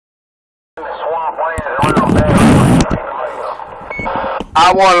I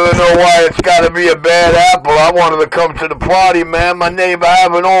wanted to know why it's got to be a bad apple. I wanted to come to the party, man. My neighbor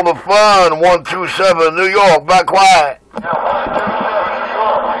having all the fun. 127 New York. Back quiet.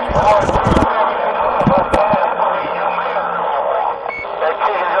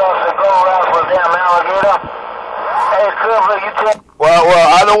 Well,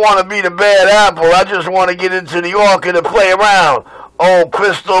 I don't want to be the bad apple. I just want to get into New York and to play around. Oh,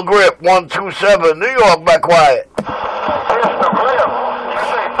 Pistol Grip, 127, New York, back quiet. Pistol Grip? You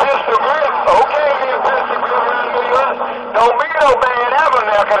say Pistol Grip? Okay, then Pistol Grip around New York. Don't be no bad apple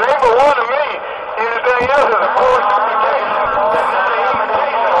now, because they were one of me. Anything else is a forced imitation.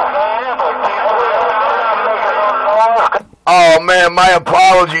 Oh, man, my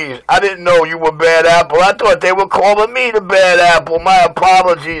apologies. I didn't know you were bad apple. I thought they were calling me the bad apple. My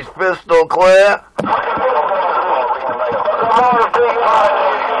apologies, Pistol Clear.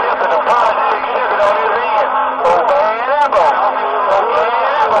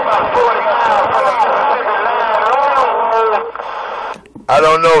 I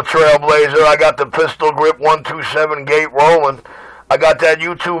don't know, Trailblazer. I got the Pistol Grip 127 gate rolling. I got that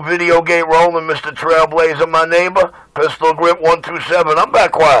YouTube video gate rolling, Mr. Trailblazer, my neighbor. Pistol Grip 127. I'm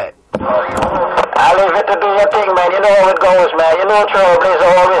back quiet. I'll leave it to do your thing, man. You know how it goes, man. You know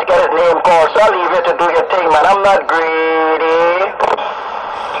Trailblazer always get his name called, so I'll leave it to do your thing, man. I'm not greedy.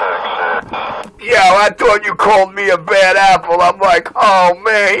 Yeah, I thought you called me a bad apple. I'm like, oh,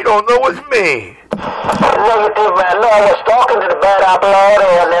 man, you don't know it's me. Negative, man. No, I was talking to the bad apple out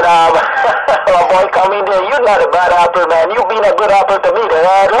there, and then my boy come in there. You're not a bad apple, man. You been a good apple to me,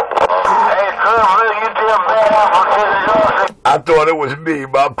 right? Hey, Trevor, you did bad apple to the George. I thought it was me.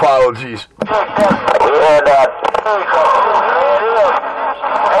 My apologies. We heard that. Hey, Trevor,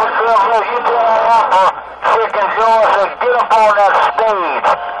 you did bad apple. Chicken George, get up on that stage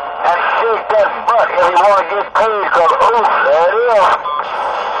and shake that butt if you want to get paid, because oof, there it is.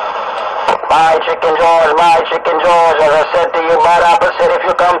 My Chicken George, as I said to you, bad apple said if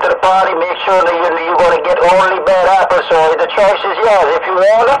you come to the party, make sure that you're going to get only bad apples, so the choice is yours. If you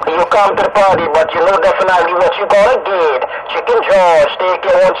want it, you come to the party, but you know definitely what you're going to get. Chicken George, take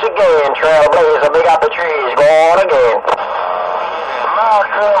it once again. Trailblazer, big apple trees, go on again. My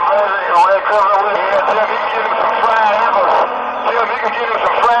Trailblazer, we can get him some fried apples. Tim, you can get him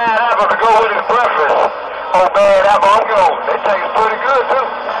some fried apples to go with his breakfast. Oh, bad apple, I'm going. They taste pretty good,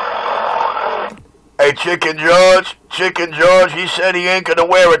 too. Hey, Chicken George, he said he ain't gonna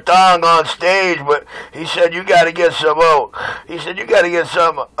wear a thong on stage, but he said you gotta get some, fried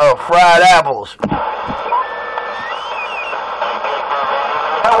apples. That's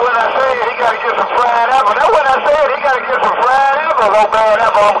what I said, he gotta get some fried apples. That's what I said, he gotta get some fried apples. Oh, bad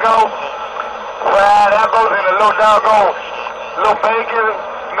apple, I'm going. Fried apples and a little doggone, little bacon,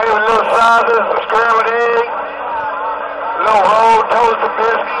 maybe a little sausage, some scrambled egg, little rolled toasted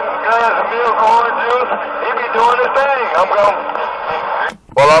biscuit, glass of milk, orange juice. He be doing his thing. I'm going.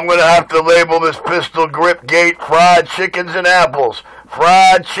 Well, I'm gonna have to label this Pistol Grip gate fried chickens and apples.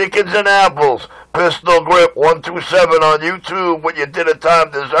 Fried chickens and apples. Pistol Grip 127 on YouTube. When you dinner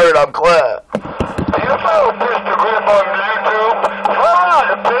time dessert, I'm clear. You know Pistol Grip on YouTube.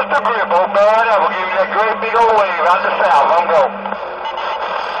 Fried Pistol Grip. Oh, bad apple. Give you that great big old wave out the south. I'm going.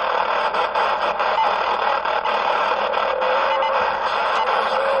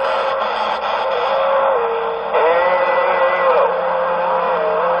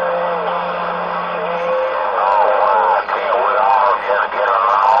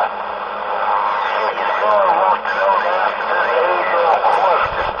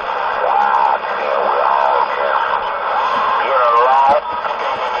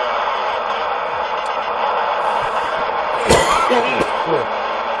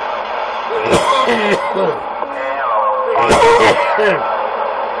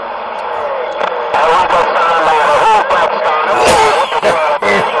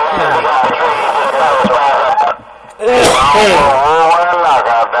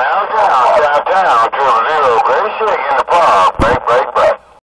 Downtown, 0-0, great shake in the park, break.